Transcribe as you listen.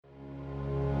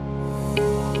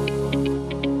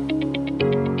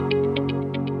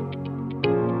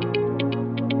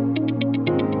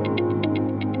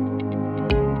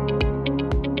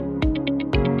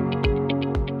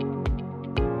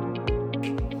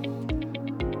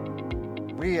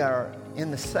We are in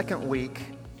the second week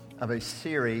of a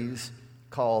series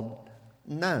called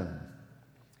Known.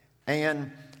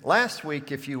 And last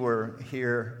week, if you were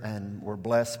here and were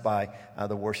blessed by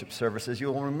the worship services,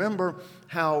 you'll remember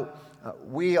how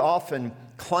we often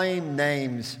claim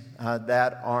names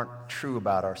that aren't true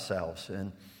about ourselves.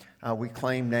 And we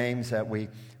claim names that we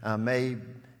may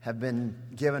have been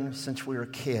given since we were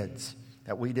kids,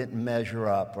 that we didn't measure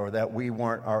up, or that we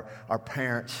weren't our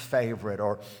parents' favorite,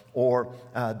 or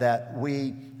that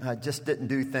we just didn't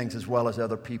do things as well as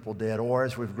other people did, or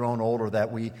as we've grown older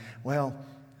that we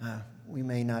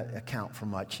may not account for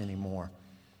much anymore.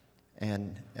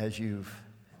 And as you've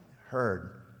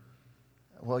heard,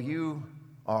 you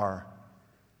are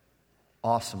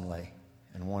awesomely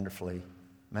and wonderfully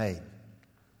made.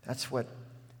 That's what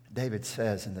David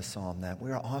says in the psalm, that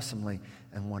we are awesomely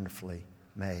and wonderfully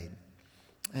made.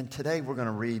 And today we're going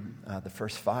to read the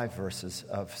first 5 verses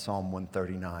of Psalm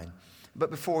 139. But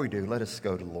before we do, let us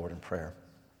go to the Lord in prayer.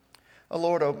 O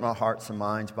Lord, open our hearts and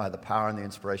minds by the power and the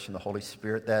inspiration of the Holy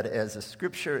Spirit, that as the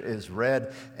Scripture is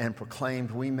read and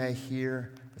proclaimed, we may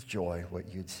hear with joy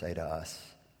what you'd say to us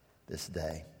this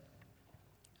day.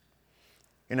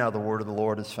 You know, the word of the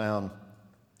Lord is found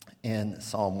in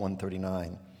Psalm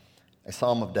 139, a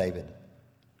psalm of David.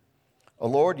 O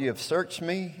Lord, you have searched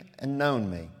me and known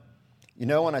me. You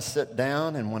know when I sit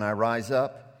down and when I rise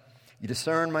up. You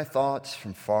discern my thoughts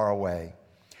from far away.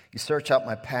 You search out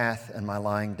my path and my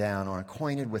lying down, are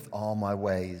acquainted with all my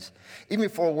ways. Even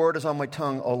before a word is on my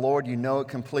tongue, O Lord, you know it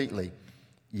completely.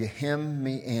 You hem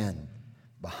me in,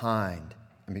 behind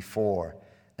and before,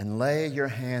 and lay your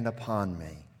hand upon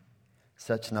me.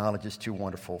 Such knowledge is too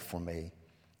wonderful for me.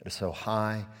 It is so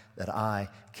high that I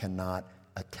cannot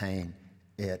attain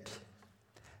it.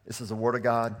 This is the word of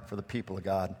God for the people of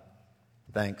God.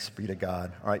 Thanks be to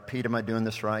God. All right, Pete, am I doing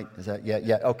this right? Is that,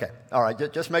 yeah, okay. All right,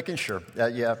 just making sure.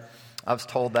 Yeah, I was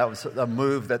told that was a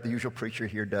move that the usual preacher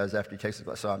here does after he takes the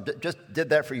class. So I just did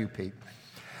that for you, Pete.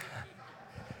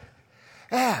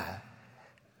 Yeah,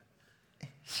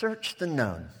 searched and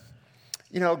known.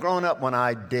 You know, growing up when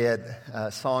I did,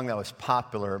 a song that was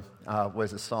popular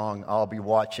was a song, I'll Be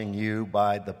Watching You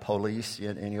by The Police,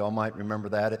 and you all might remember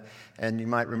that. And you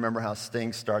might remember how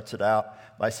Sting starts it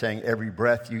out by saying, every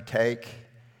breath you take,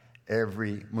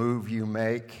 every move you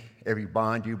make, every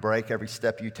bond you break, every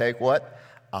step you take, what?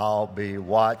 I'll be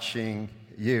watching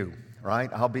you, right?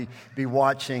 I'll be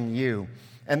watching you.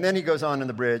 And then he goes on in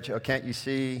the bridge, oh, can't you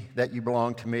see that you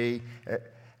belong to me?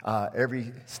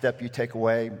 Every step you take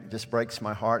away just breaks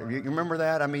my heart. You remember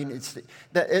that? I mean,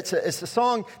 it's a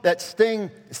song that Sting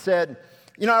said,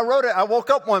 you know, I wrote it, I woke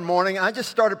up one morning, I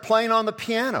just started playing on the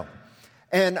piano.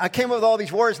 And I came up with all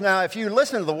these words. Now, if you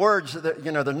listen to the words,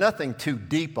 you know, there's nothing too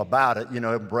deep about it. You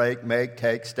know, break, make,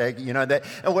 take, stake, you know,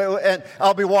 and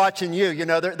I'll be watching you. You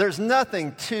know, there's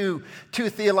nothing too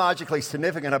theologically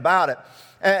significant about it.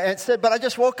 And said, but I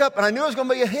just woke up and I knew it was going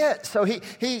to be a hit. So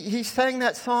he sang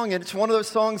that song, and it's one of those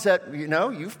songs that, you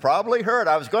know, you've probably heard.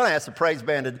 I was going to ask the praise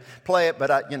band to play it,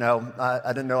 but I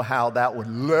didn't know how that would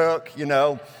look, you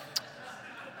know.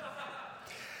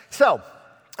 So,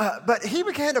 but he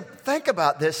began to think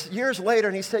about this years later,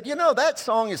 and he said, you know, that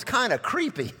song is kind of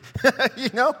creepy. You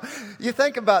know, you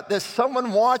think about this,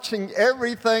 someone watching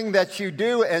everything that you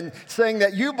do and saying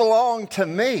that you belong to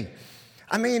me.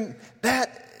 I mean,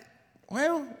 that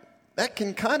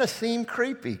can kind of seem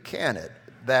creepy, can it?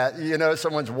 That, you know,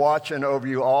 someone's watching over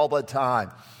you all the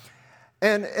time.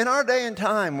 And in our day and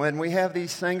time, when we have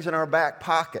these things in our back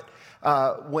pocket,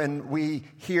 when we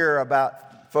hear about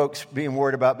folks being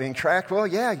worried about being tracked,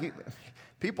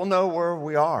 people know where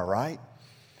we are, right?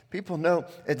 People know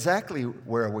exactly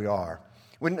where we are.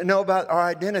 We know about our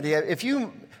identity. If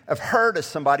you have heard of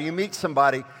somebody, you meet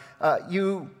somebody,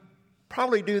 you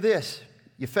probably do this.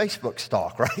 You Facebook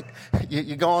stalk, right?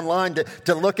 You go online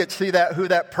to look at, see who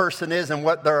that person is and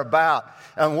what they're about,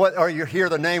 or you hear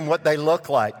the name, what they look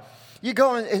like. You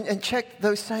go and check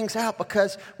those things out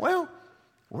because,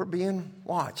 we're being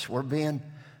watched. We're being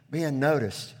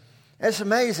noticed. It's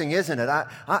amazing, isn't it?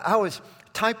 I was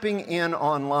typing in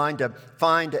online to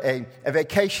find a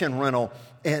vacation rental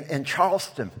in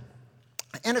Charleston.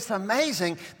 And it's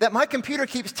amazing that my computer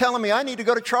keeps telling me I need to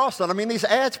go to Charleston. I mean, these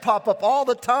ads pop up all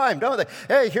the time, don't they?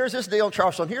 Hey, here's this deal in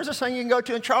Charleston. Here's this thing you can go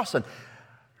to in Charleston.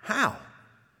 How?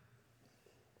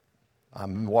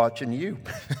 I'm watching you.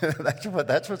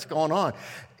 That's what's going on.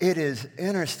 It is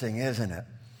interesting, isn't it,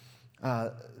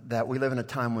 that we live in a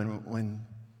time when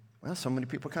so many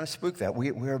people kind of spook that. We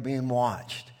are being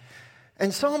watched.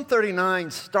 And Psalm 39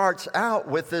 starts out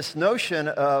with this notion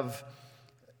of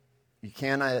You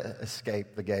cannot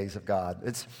escape the gaze of God.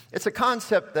 It's a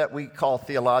concept that we call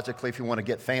theologically, if you want to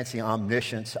get fancy,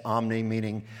 omniscience. Omni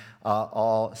meaning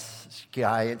all,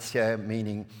 scientia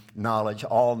meaning knowledge,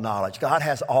 all knowledge. God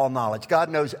has all knowledge. God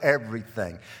knows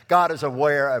everything. God is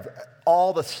aware of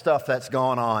all the stuff that's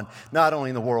going on, not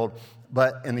only in the world,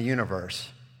 but in the universe.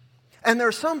 And there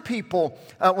are some people,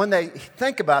 when they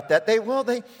think about that, they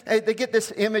get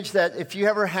this image that if you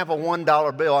ever have a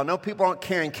 $1 bill, I know people aren't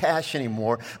carrying cash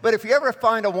anymore, but if you ever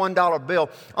find a $1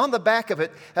 bill, on the back of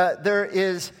it, there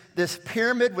is this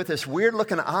pyramid with this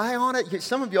weird-looking eye on it.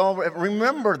 Some of you all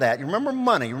remember that. You remember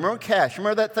money. You remember cash. You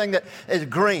remember that thing that is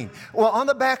green. Well, on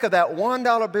the back of that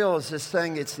 $1 bill is this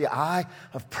thing. It's the eye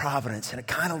of providence, and it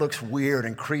kind of looks weird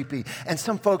and creepy. And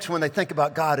some folks, when they think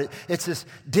about God, it's this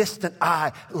distant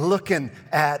eye looking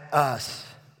at us,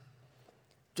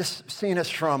 just seeing us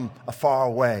from afar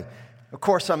away. Of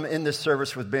course, I'm in this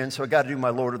service with Ben, so I got to do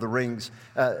my Lord of the Rings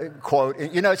quote.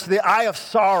 You know, it's the eye of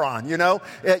Sauron.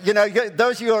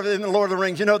 Those of you who are in the Lord of the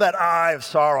Rings, you know that eye of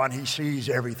Sauron. He sees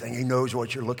everything. He knows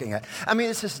what you're looking at. I mean,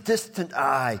 it's this distant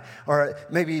eye, or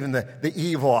maybe even the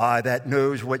evil eye that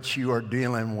knows what you are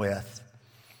dealing with.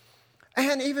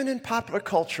 And even in popular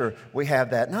culture, we have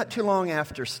that. Not too long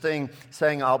after Sting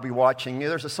saying, "I'll be watching you,"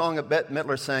 there's a song of Bette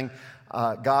Midler saying,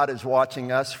 "God is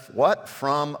watching us." What?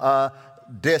 From a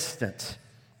distance,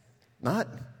 not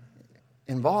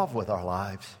involved with our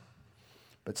lives,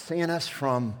 but seeing us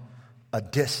from a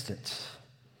distance,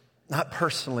 not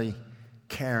personally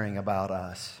caring about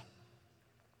us.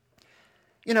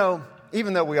 You know,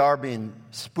 even though we are being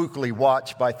spookily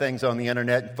watched by things on the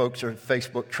internet, and folks are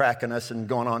Facebook tracking us and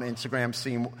going on Instagram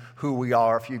seeing who we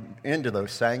are, if you're into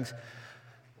those things,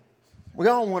 we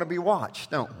all want to be watched,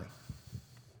 don't we?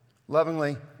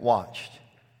 Lovingly watched.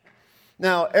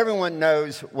 Now, everyone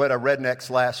knows what a redneck's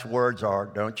last words are,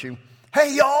 don't you?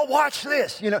 Hey, y'all, watch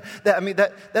this. You know,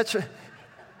 that's.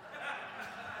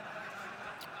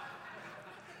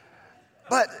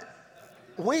 But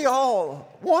we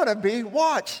all want to be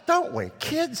watched, don't we?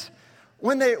 Kids,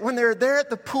 when they're there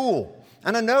at the pool,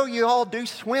 and I know you all do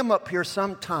swim up here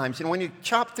sometimes, and when you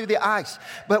chop through the ice.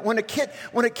 But when a kid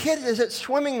is at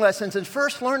swimming lessons and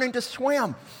first learning to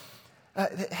swim.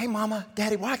 Hey, Mama,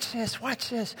 Daddy, watch this,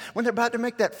 watch this. When they're about to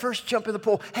make that first jump in the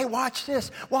pool, hey, watch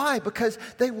this. Why? Because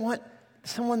they want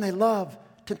someone they love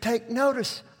to take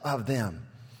notice of them.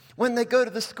 When they go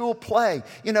to the school play,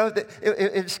 you know,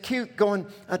 it was cute going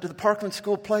to the Parkland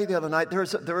school play the other night. There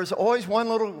was always one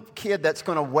little kid that's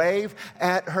going to wave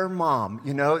at her mom,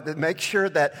 you know, to make sure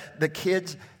that the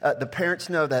kids, the parents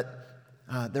know that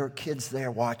there are kids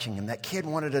there watching. And that kid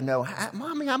wanted to know,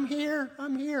 Mommy, I'm here,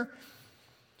 I'm here.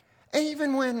 And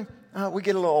even when we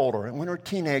get a little older, and when we're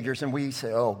teenagers and we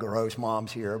say, oh, gross,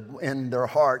 Mom's here, in their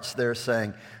hearts they're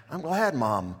saying, I'm glad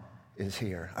Mom is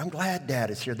here. I'm glad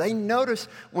Dad is here. They notice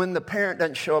when the parent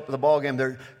doesn't show up at the ball game,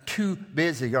 they're too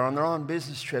busy or on their own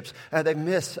business trips, and they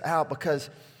miss out because,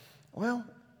 well,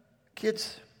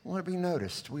 kids want to be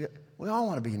noticed. We all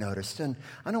want to be noticed. And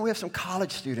I know we have some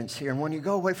college students here, and when you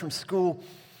go away from school,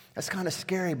 that's kind of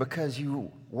scary because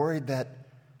you're worried that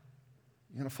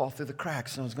you're going to fall through the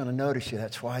cracks. Someone's going to notice you.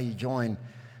 That's why you join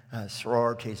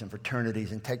sororities and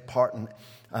fraternities and take part in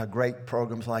great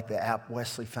programs like the App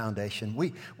Wesley Foundation.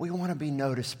 We want to be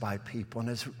noticed by people. And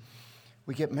as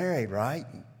we get married, right?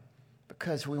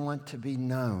 Because we want to be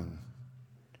known.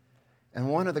 And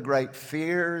one of the great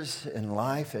fears in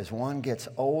life as one gets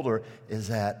older is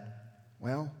that,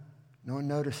 well, no one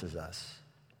notices us.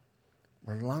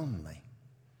 We're lonely.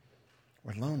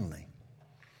 We're lonely.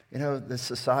 You know, the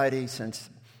society since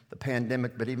the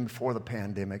pandemic, but even before the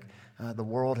pandemic, the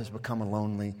world has become a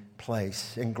lonely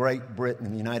place. In Great Britain,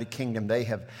 in the United Kingdom, they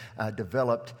have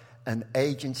developed an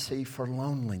agency for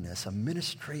loneliness, a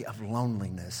ministry of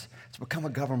loneliness. It's become a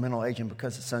governmental agent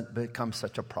because it's become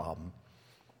such a problem.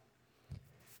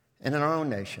 And in our own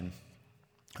nation,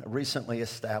 a recently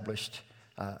established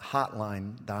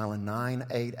hotline dialing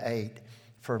 988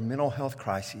 for mental health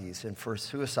crises and for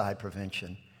suicide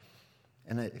prevention.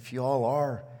 And if you all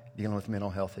are dealing with mental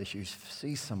health issues,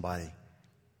 see somebody.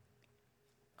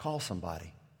 Call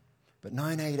somebody. But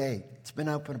 988, it's been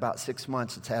open about 6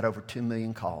 months. It's had over 2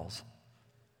 million calls.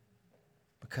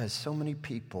 Because so many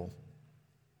people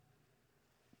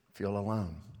feel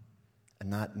alone and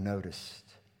not noticed.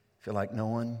 Feel like no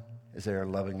one is there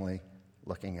lovingly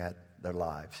looking at their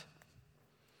lives.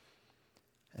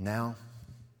 And now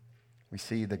we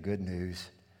see the good news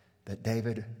that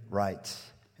David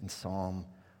writes in Psalm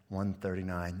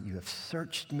 139, you have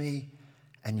searched me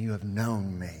and you have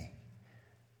known me.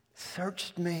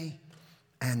 Searched me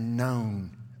and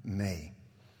known me.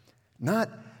 Not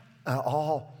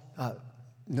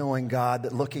knowing God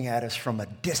that looking at us from a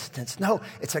distance. No,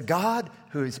 it's a God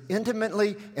who is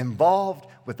intimately involved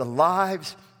with the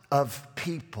lives of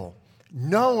people,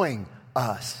 knowing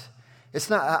us. It's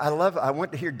not, I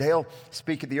went to hear Dale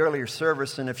speak at the earlier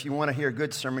service, and if you want to hear a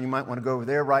good sermon, you might want to go over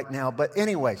there right now. But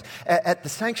anyways, at the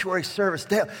sanctuary service,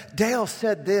 Dale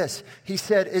said this. He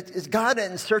said, God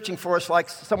isn't searching for us like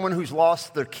someone who's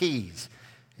lost their keys.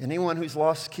 Anyone who's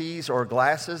lost keys or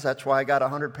glasses, that's why I got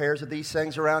 100 pairs of these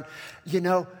things around. You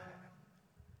know,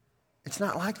 it's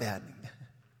not like that.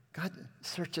 God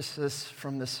searches us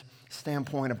from this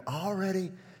standpoint of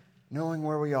already knowing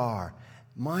where we are,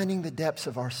 mining the depths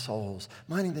of our souls,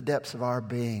 mining the depths of our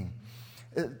being.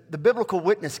 The biblical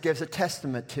witness gives a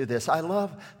testament to this. I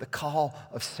love the call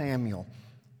of Samuel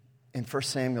in 1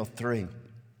 Samuel 3.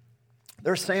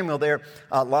 There's Samuel there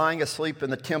lying asleep in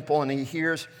the temple, and he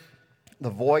hears the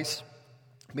voice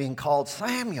being called,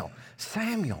 Samuel,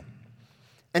 Samuel.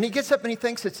 And he gets up and he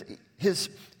thinks it's his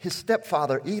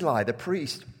stepfather, Eli, the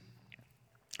priest.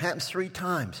 Happens 3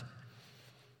 times.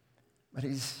 But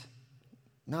he's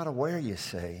not aware, you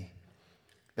see,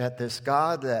 that this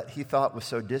God that he thought was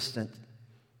so distant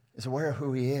is aware of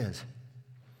who he is.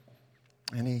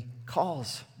 And he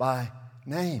calls by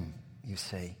name, you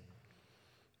see.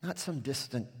 Not some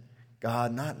distant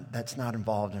God, that's not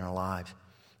involved in our lives.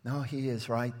 No, he is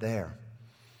right there.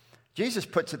 Jesus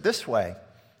puts it this way.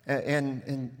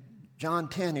 In John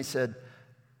 10, he said,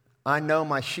 I know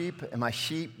my sheep, and my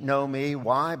sheep know me.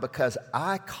 Why? Because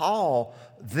I call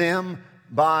them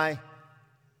by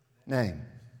name.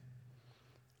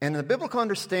 And the biblical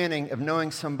understanding of knowing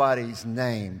somebody's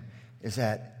name is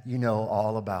that you know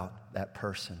all about that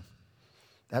person.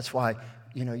 That's why,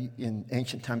 you know, in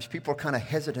ancient times, people are kind of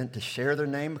hesitant to share their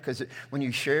name, because when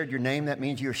you shared your name, that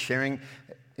means you're sharing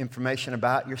information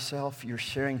about yourself. You're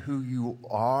sharing who you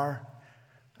are.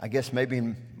 I guess maybe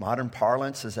in modern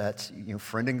parlance is that, you know,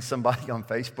 friending somebody on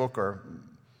Facebook or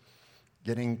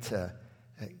getting to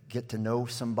get to know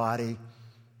somebody,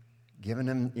 giving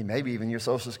them maybe even your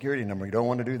social security number. You don't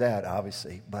want to do that,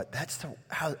 obviously. But that's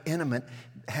how intimate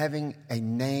having a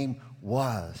name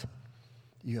was.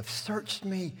 You have searched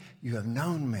me. You have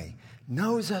known me.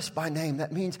 Knows us by name.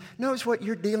 That means knows what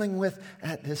you're dealing with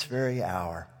at this very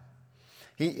hour.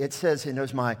 It says he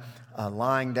knows my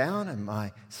lying down and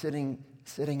my sitting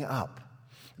up.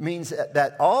 It means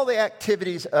that all the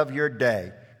activities of your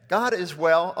day, God is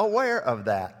well aware of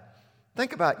that.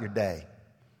 Think about your day.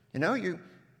 You know,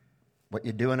 what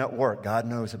you're doing at work, God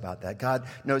knows about that. God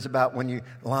knows about when you're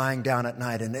lying down at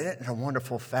night. And it's a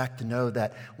wonderful fact to know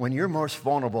that when you're most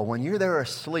vulnerable, when you're there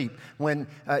asleep, when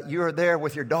you're there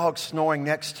with your dog snoring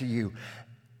next to you,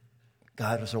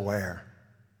 God is aware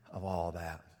of all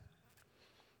that.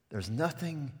 There's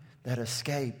nothing that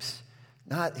escapes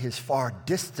not his far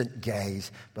distant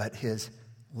gaze, but his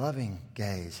loving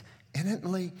gaze,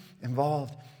 intimately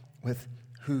involved with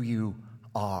who you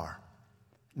are,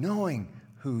 knowing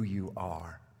who you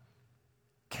are,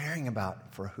 caring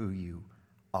about for who you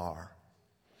are.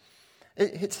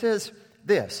 It says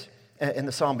this in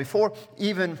the psalm, before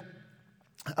even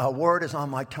a word is on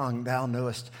my tongue, thou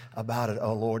knowest about it,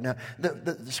 O Lord. Now,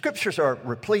 the scriptures are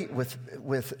replete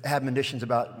with admonitions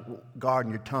about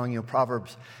guarding your tongue. You know,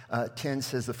 Proverbs 10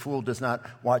 says the fool does not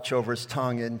watch over his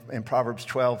tongue. In Proverbs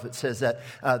 12, it says that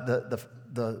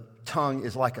the tongue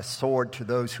is like a sword to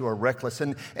those who are reckless.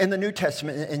 And in the New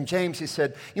Testament, in James, he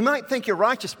said, you might think you're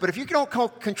righteous, but if you don't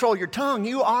control your tongue,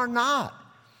 you are not.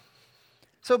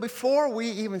 So before we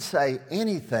even say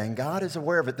anything, God is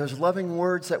aware of it. Those loving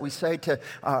words that we say to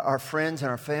our friends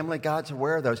and our family, God's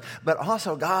aware of those. But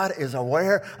also God is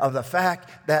aware of the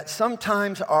fact that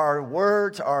sometimes our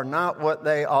words are not what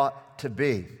they ought to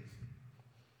be.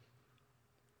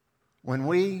 When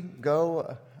we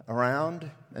go around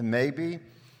and maybe,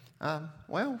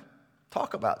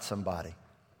 talk about somebody,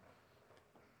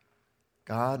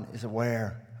 God is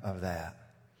aware of that.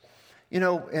 You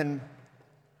know, in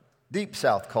Deep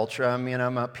South culture, I mean,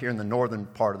 I'm up here in the northern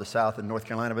part of the South in North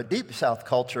Carolina, but Deep South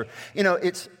culture, you know,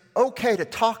 it's okay to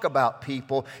talk about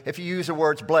people if you use the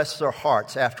words bless their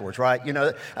hearts afterwards, right? You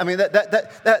know, I mean,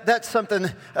 that's something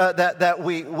that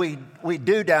we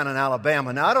do down in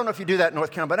Alabama. Now, I don't know if you do that in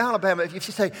North Carolina, but in Alabama, if you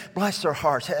say bless their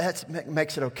hearts, that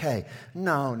makes it okay.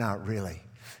 No, not really.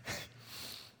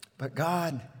 But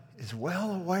God is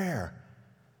well aware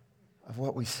of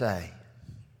what we say.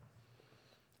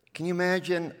 Can you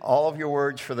imagine all of your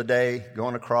words for the day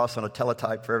going across on a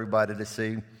teletype for everybody to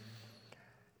see?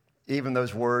 Even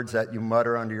those words that you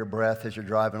mutter under your breath as you're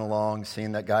driving along,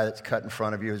 seeing that guy that's cut in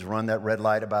front of you has run that red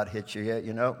light about hit you. Yeah,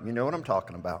 you know what I'm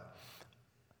talking about.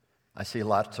 I see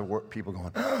lots of people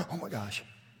going, oh my gosh,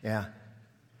 yeah.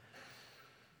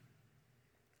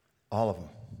 All of them.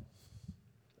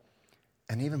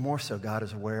 And even more so, God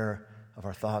is aware of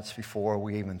our thoughts before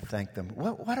we even think them.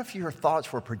 What if your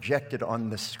thoughts were projected on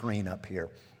the screen up here?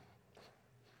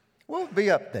 What would be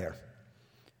up there?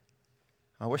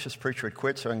 I wish this preacher would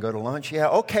quit so I can go to lunch. Yeah,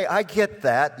 okay, I get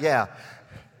that, yeah.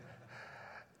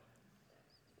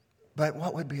 But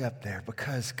what would be up there?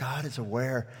 Because God is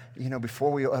aware,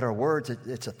 before we utter words,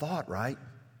 it's a thought, right?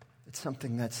 It's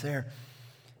something that's there.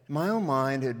 In my own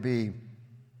mind, it'd be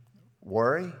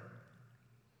worry,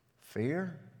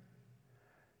 fear,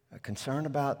 a concern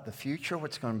about the future,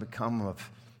 what's going to become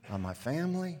of my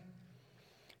family,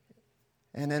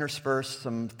 and intersperse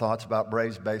some thoughts about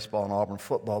Braves baseball and Auburn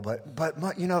football. But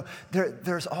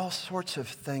there's all sorts of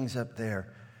things up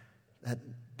there that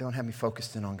don't have me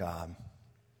focused in on God.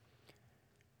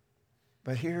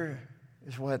 But here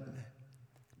is what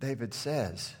David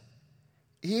says.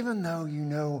 Even though you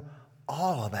know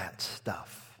all of that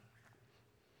stuff,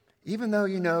 even though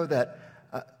you know that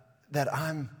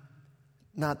I'm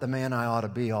not the man I ought to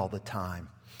be all the time,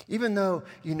 even though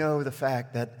you know the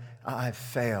fact that I've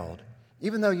failed,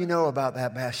 even though you know about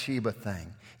that Bathsheba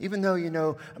thing, even though you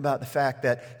know about the fact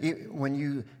that when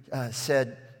you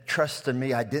said, trust in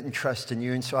me, I didn't trust in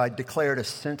you, and so I declared a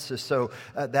census so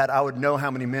that I would know how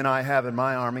many men I have in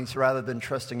my armies rather than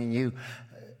trusting in you.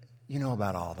 You know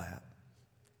about all that.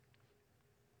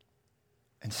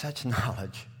 And such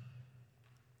knowledge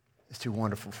is too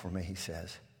wonderful for me, he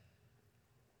says.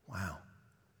 Wow.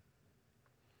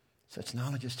 Such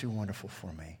knowledge is too wonderful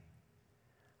for me.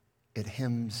 It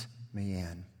hems me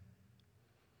in.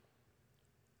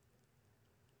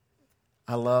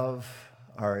 I love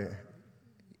our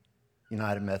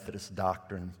United Methodist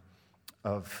doctrine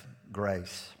of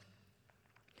grace.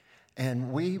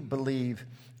 And we believe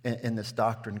in this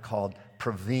doctrine called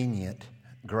prevenient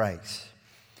grace.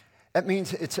 That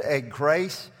means it's a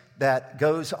grace that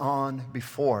goes on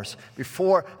before us.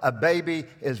 Before a baby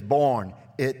is born,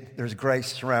 there's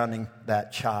grace surrounding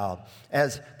that child.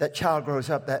 As that child grows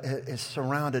up, that is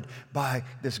surrounded by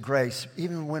this grace,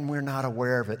 even when we're not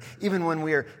aware of it, even when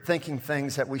we're thinking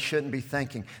things that we shouldn't be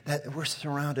thinking, that we're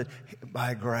surrounded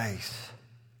by grace.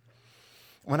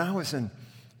 When I was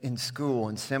in school,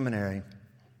 in seminary,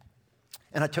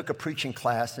 and I took a preaching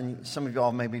class, and some of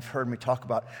y'all maybe have heard me talk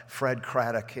about Fred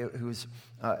Craddock, who was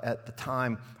at the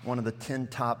time one of the 10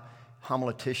 top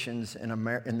homileticians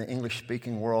in the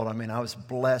English-speaking world. I mean, I was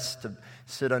blessed to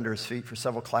sit under his feet for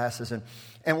several classes,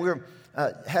 and we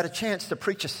had a chance to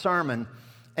preach a sermon,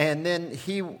 and then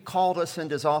he called us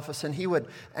into his office, and he would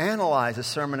analyze a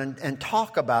sermon and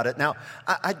talk about it. Now,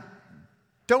 I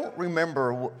don't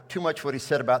remember too much what he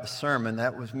said about the sermon.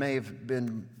 That may have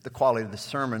been the quality of the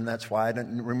sermon. That's why I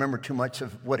didn't remember too much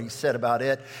of what he said about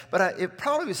it. But it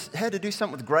probably had to do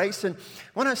something with grace. And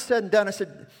when I was said and done, I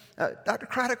said, Dr.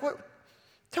 Craddock,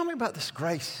 tell me about this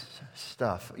grace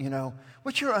stuff.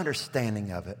 What's your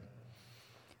understanding of it?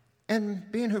 And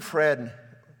being who Fred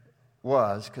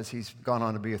was, because he's gone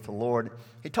on to be with the Lord,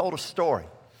 he told a story.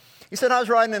 He said, I was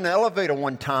riding in an elevator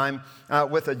one time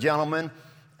with a gentleman,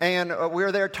 and we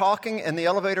were there talking, and the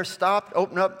elevator stopped,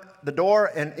 opened up the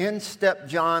door, and in stepped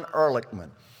John Ehrlichman.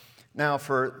 Now,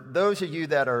 for those of you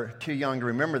that are too young to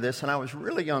remember this, and I was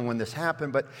really young when this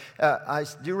happened, but I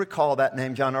do recall that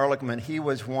name, John Ehrlichman. He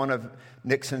was one of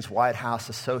Nixon's White House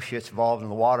associates involved in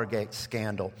the Watergate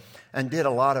scandal and did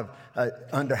a lot of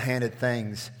underhanded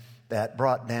things that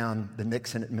brought down the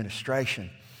Nixon administration.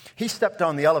 He stepped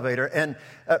on the elevator, and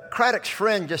Craddock's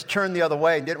friend just turned the other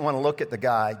way and didn't want to look at the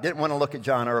guy, didn't want to look at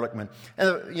John Ehrlichman.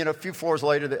 And, a few floors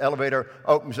later, the elevator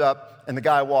opens up, and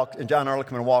John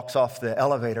Ehrlichman walks off the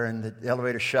elevator, and the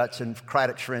elevator shuts, and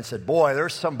Craddock's friend said, boy,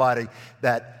 there's somebody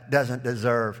that doesn't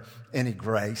deserve any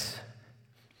grace.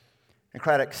 And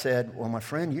Craddock said, well, my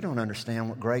friend, you don't understand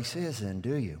what grace is then,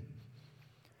 do you?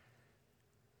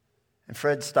 And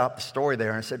Fred stopped the story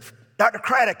there and said, Dr.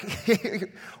 Craddock,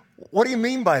 what do you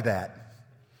mean by that?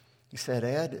 He said,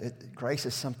 Ed, grace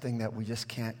is something that we just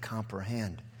can't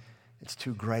comprehend. It's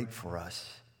too great for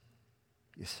us,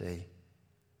 you see.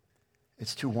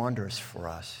 It's too wondrous for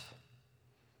us.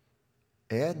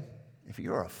 Ed, if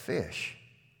you're a fish,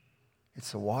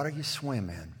 it's the water you swim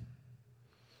in.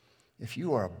 If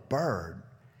you are a bird,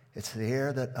 it's the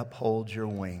air that upholds your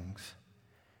wings.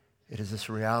 It is this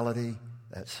reality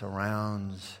that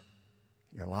surrounds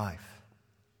your life.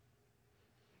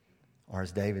 Or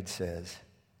as David says,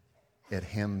 it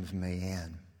hems me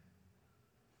in.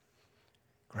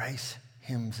 Grace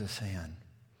hems us in.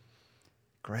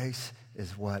 Grace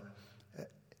is what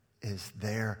is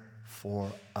there for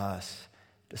us.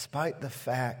 Despite the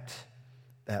fact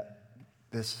that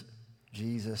this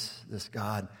Jesus, this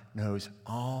God, knows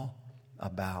all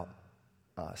about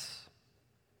us.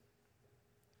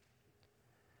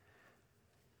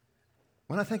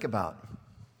 When I think about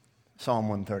Psalm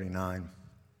 139,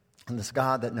 and this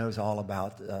God that knows all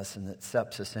about us and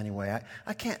accepts us anyway,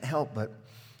 I can't help but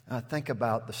think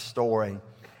about the story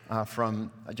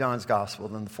from John's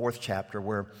Gospel in the 4th chapter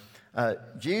where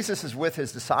Jesus is with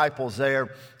his disciples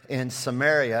there in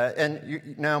Samaria.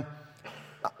 And now,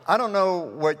 I don't know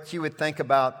what you would think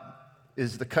about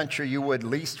is the country you would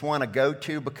least want to go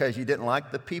to because you didn't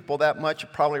like the people that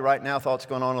much. Probably right now, thoughts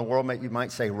going on in the world, you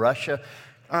might say Russia.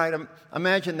 All right,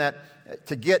 imagine that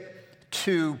to get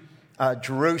to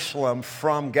Jerusalem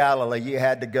from Galilee, you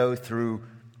had to go through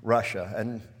Russia.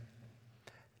 And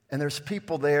there's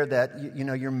people there that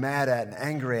you're mad at and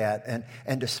angry at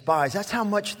and despise. That's how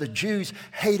much the Jews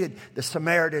hated the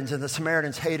Samaritans and the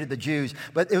Samaritans hated the Jews.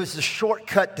 But it was the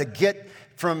shortcut to get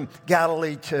from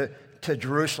Galilee to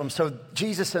Jerusalem. So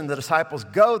Jesus and the disciples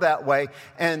go that way,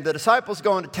 and the disciples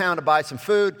go into town to buy some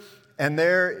food. And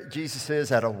there Jesus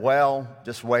is at a well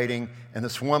just waiting, and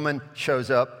this woman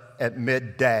shows up at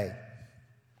midday.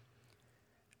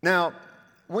 Now,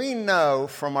 we know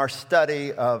from our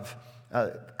study of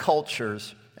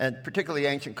cultures, and particularly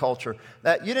ancient culture,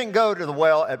 that you didn't go to the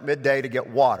well at midday to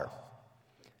get water,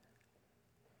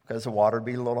 because the water would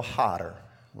be a little hotter,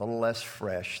 a little less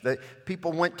fresh.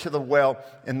 People went to the well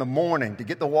in the morning to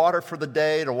get the water for the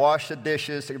day, to wash the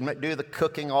dishes, to do the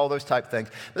cooking, all those type things.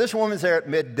 But this woman's there at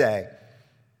midday,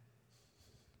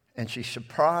 and she's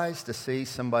surprised to see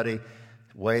somebody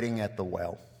waiting at the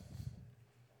well.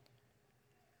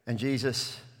 And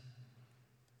Jesus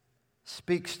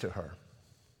speaks to her.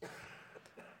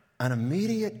 An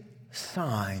immediate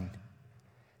sign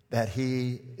that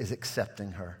he is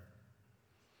accepting her.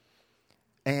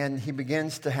 And he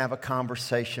begins to have a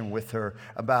conversation with her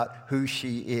about who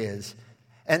she is.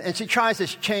 And she tries to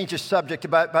change the subject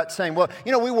about saying, well,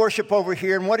 we worship over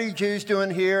here, and what are you Jews doing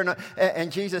here?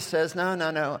 And Jesus says, no,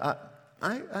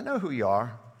 I know who you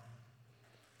are.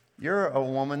 You're a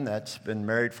woman that's been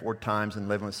married 4 times and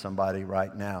living with somebody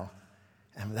right now.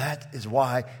 And that is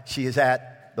why she is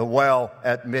at the well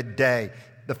at midday.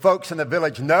 The folks in the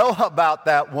village know about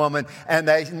that woman, and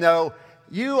they know,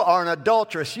 you are an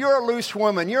adulteress. You're a loose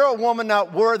woman. You're a woman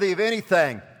not worthy of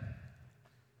anything.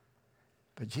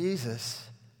 But Jesus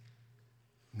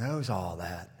knows all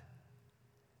that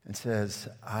and says,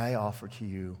 I offer to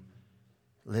you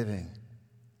living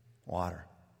water.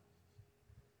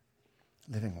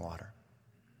 Living water.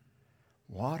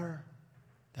 Water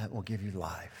that will give you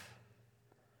life.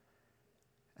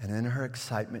 And in her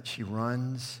excitement, she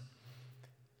runs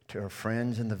to her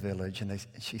friends in the village, and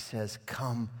she says,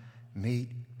 come meet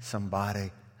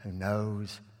somebody who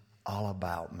knows all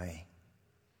about me.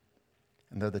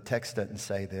 And though the text doesn't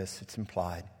say this, it's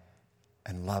implied,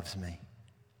 and loves me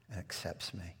and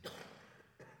accepts me.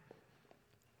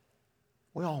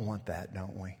 We all want that,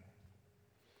 don't we?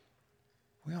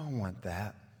 We all want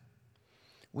that.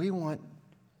 We want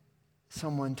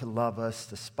someone to love us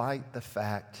despite the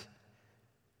fact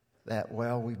that,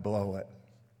 we blow it.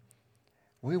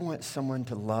 We want someone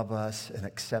to love us and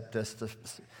accept us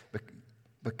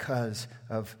because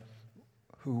of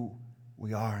who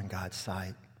we are in God's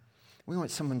sight. We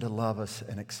want someone to love us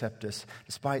and accept us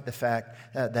despite the fact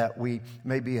that we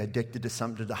may be addicted to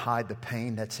something to hide the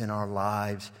pain that's in our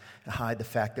lives, to hide the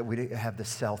fact that we have the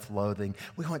self-loathing.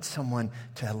 We want someone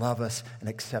to love us and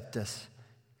accept us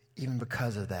even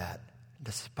because of that,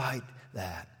 despite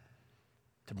that,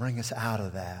 to bring us out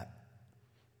of that.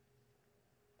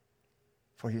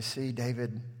 For you see,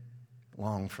 David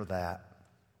longed for that.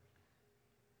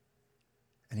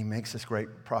 And he makes this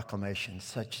great proclamation,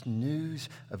 such news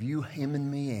of you hemming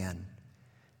me in.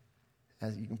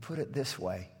 As you can put it this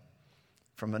way,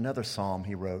 from another psalm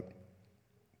he wrote,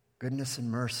 goodness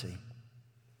and mercy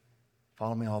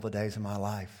follow me all the days of my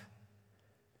life.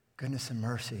 Goodness and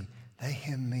mercy, they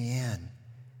hem me in.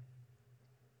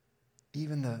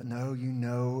 Even though you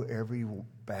know every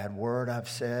bad word I've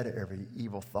said, every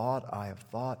evil thought I have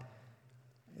thought,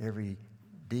 every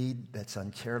deed that's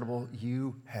uncharitable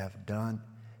you have done,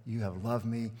 you have loved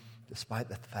me despite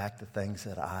the fact the things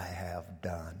that I have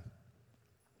done.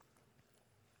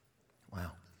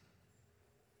 Wow.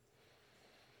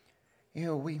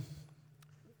 We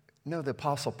know the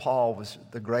Apostle Paul was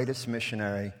the greatest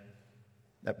missionary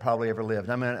that probably ever lived.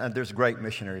 I mean, there's great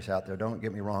missionaries out there, don't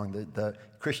get me wrong. The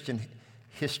Christian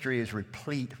history is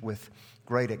replete with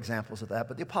great examples of that.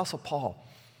 But the Apostle Paul,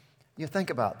 you think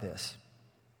about this.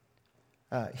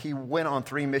 He went on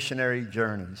 3 missionary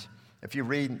journeys. If you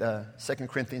read 2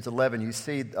 Corinthians 11, you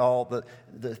see all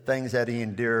the things that he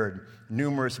endured,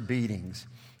 numerous beatings.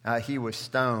 He was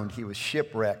stoned. He was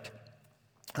shipwrecked.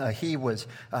 He was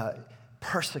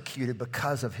persecuted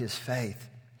because of his faith.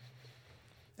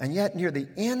 And yet, near the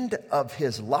end of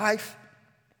his life,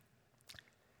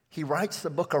 he writes the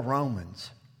book of Romans.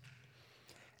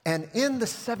 And in the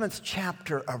 7th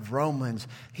chapter of Romans,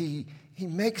 he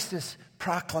makes this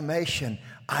proclamation: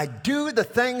 I do the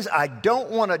things I don't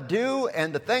want to do,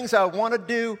 and the things I want to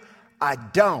do, I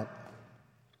don't.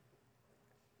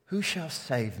 Who shall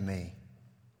save me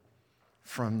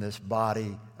from this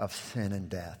body of sin and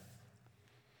death?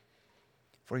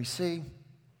 For you see,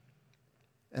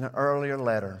 in an earlier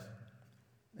letter,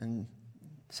 in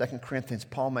 2 Corinthians,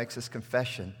 Paul makes this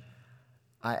confession: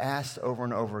 I asked over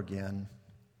and over again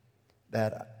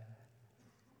that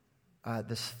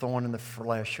this thorn in the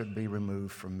flesh should be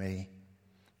removed from me.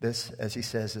 This, as he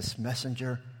says, this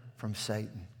messenger from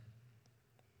Satan.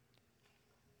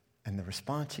 And the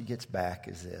response he gets back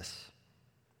is this: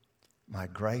 my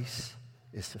grace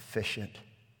is sufficient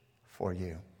for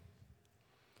you.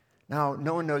 Now,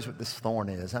 no one knows what this thorn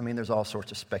is. I mean, there's all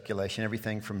sorts of speculation,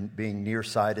 everything from being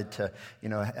nearsighted to,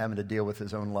 having to deal with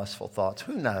his own lustful thoughts.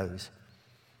 Who knows?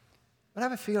 But I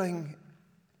have a feeling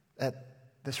that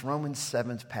this Romans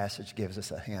 7th passage gives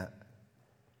us a hint.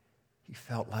 He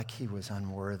felt like he was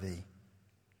unworthy.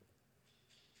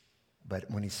 But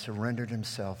when he surrendered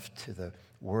himself to the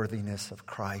worthiness of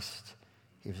Christ,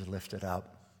 he was lifted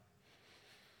up.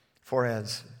 For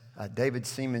as David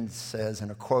Seaman says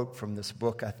in a quote from this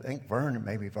book, I think Vern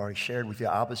maybe have already shared with you,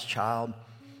 Abba's Child.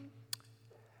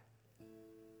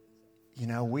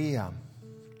 We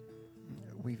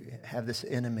have this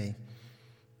enemy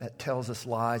that tells us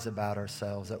lies about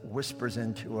ourselves, that whispers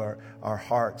into our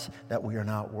hearts that we are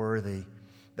not worthy,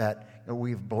 that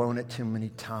we've blown it too many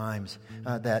times,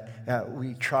 that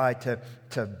we try to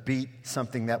beat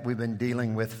something that we've been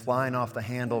dealing with, flying off the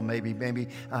handle, maybe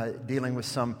dealing with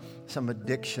some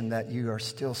addiction that you are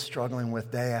still struggling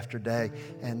with day after day.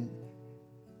 And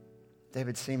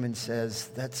David Seaman says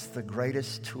that's the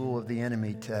greatest tool of the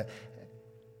enemy to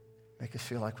make us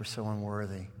feel like we're so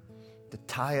unworthy, to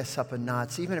tie us up in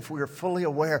knots. Even if we are fully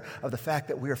aware of the fact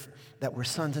that we're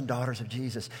sons and daughters of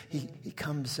Jesus, he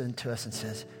comes into us and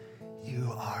says,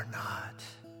 you are not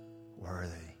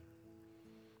worthy.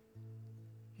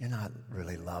 You're not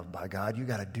really loved by God. You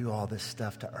got to do all this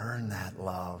stuff to earn that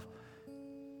love.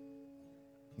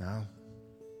 No.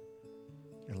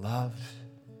 You're loved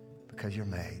because you're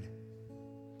made.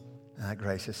 And that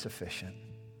grace is sufficient.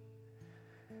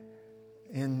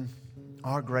 In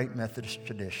our great Methodist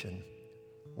tradition,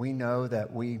 we know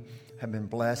that we have been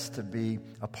blessed to be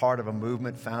a part of a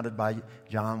movement founded by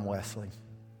John Wesley.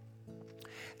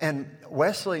 And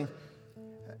Wesley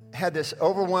had this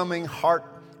overwhelming,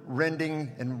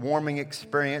 heart-rending and warming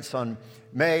experience on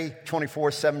May 24,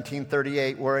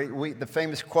 1738, where the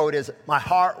famous quote is, my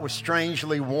heart was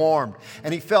strangely warmed.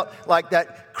 And he felt like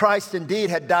that Christ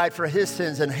indeed had died for his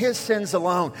sins and his sins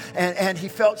alone. And he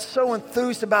felt so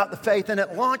enthused about the faith, and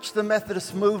it launched the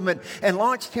Methodist movement and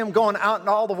launched him going out in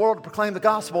all the world to proclaim the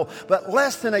gospel. But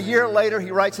less than a year later, he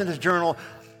writes in his journal,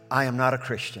 I am not a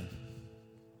Christian.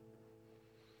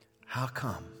 How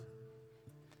come?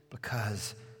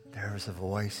 Because there was a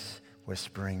voice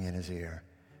whispering in his ear,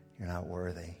 you're not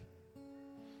worthy.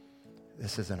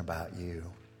 This isn't about you.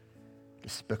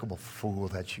 Despicable fool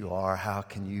that you are. How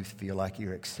can you feel like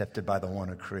you're accepted by the one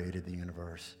who created the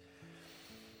universe?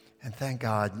 And thank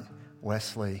God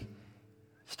Wesley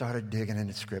started digging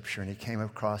into Scripture, and he came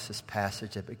across this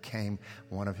passage that became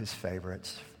one of his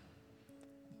favorites.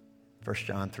 1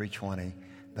 John 3:20,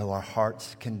 though our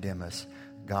hearts condemn us,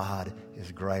 God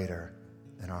is greater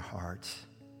than our hearts.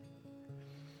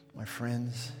 My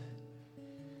friends,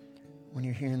 when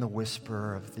you're hearing the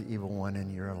whisper of the evil one in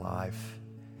your life,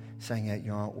 saying that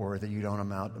you aren't worthy, you don't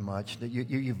amount to much, that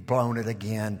you've blown it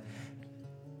again,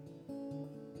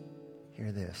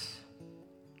 hear this.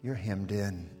 You're hemmed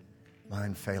in by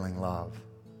unfailing love.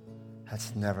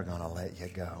 That's never going to let you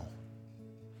go.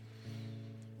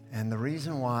 And the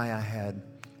reason why I had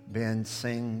Ben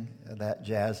sing that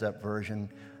jazzed up version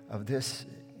of this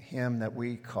hymn that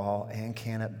we call And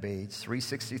Can It Be, it's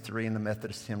 363 in the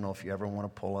Methodist hymnal if you ever want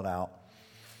to pull it out.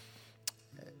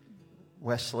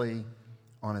 Wesley,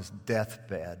 on his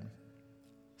deathbed,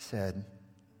 said,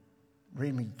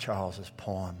 read me Charles's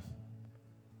poem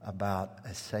about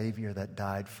a Savior that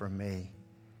died for me.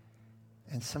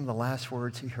 And some of the last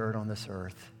words he heard on this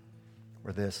earth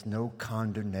were this, no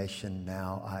condemnation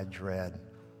now I dread.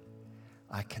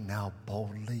 I can now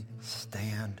boldly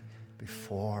stand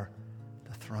before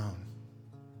the throne.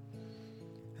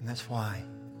 And that's why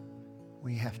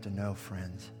we have to know,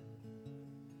 friends,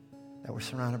 that we're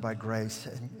surrounded by grace,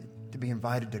 and to be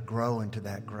invited to grow into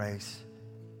that grace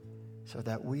so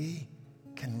that we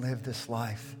can live this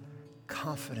life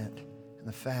confident in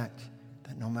the fact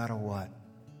that no matter what,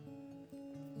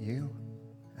 you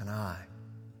and I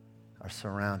are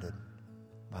surrounded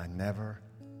by never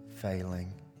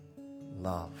failing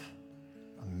love.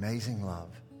 Amazing love.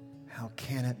 How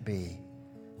can it be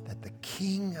that the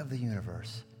King of the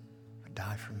universe would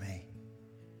die for me?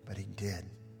 But he did,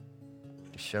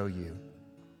 to show you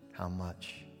how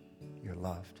much you're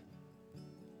loved.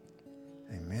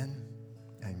 Amen,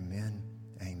 amen,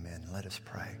 amen. Let us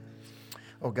pray.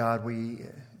 Oh God, we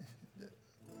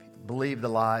believe the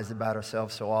lies about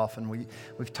ourselves so often.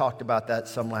 We've talked about that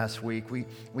some last week.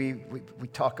 We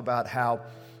talk about how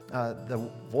the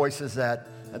voices that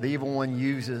the evil one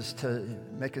uses to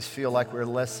make us feel like we're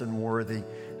less than worthy,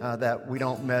 that we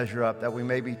don't measure up, that we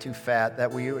may be too fat,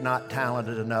 that we are not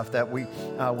talented enough, that we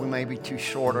may be too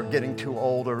short or getting too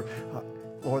old, or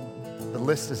Lord, the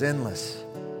list is endless.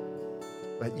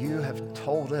 But you have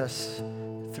told us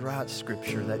throughout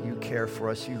Scripture that you care for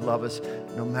us, you love us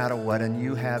no matter what, and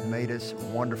you have made us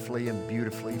wonderfully and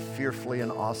beautifully, fearfully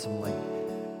and awesomely.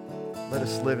 Let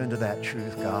us live into that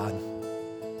truth, God,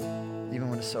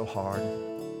 even when it's so hard.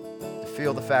 To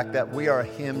feel the fact that we are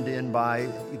hemmed in by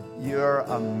your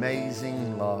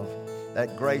amazing love,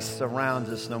 that grace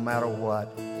surrounds us no matter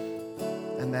what,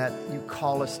 and that you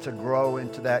call us to grow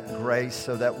into that grace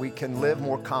so that we can live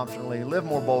more confidently, live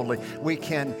more boldly. We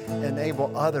can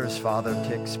enable others, Father,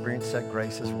 to experience that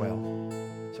grace as well.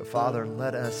 So, Father,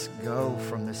 let us go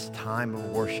from this time of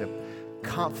worship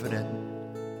confident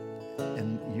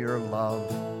in your love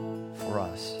for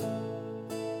us.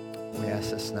 We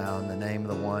ask this now in the name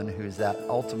of the one who is that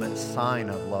ultimate sign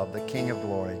of love, the King of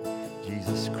glory,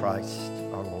 Jesus Christ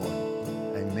our Lord.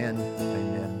 Amen,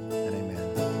 amen, and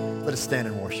amen. Let us stand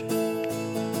and worship.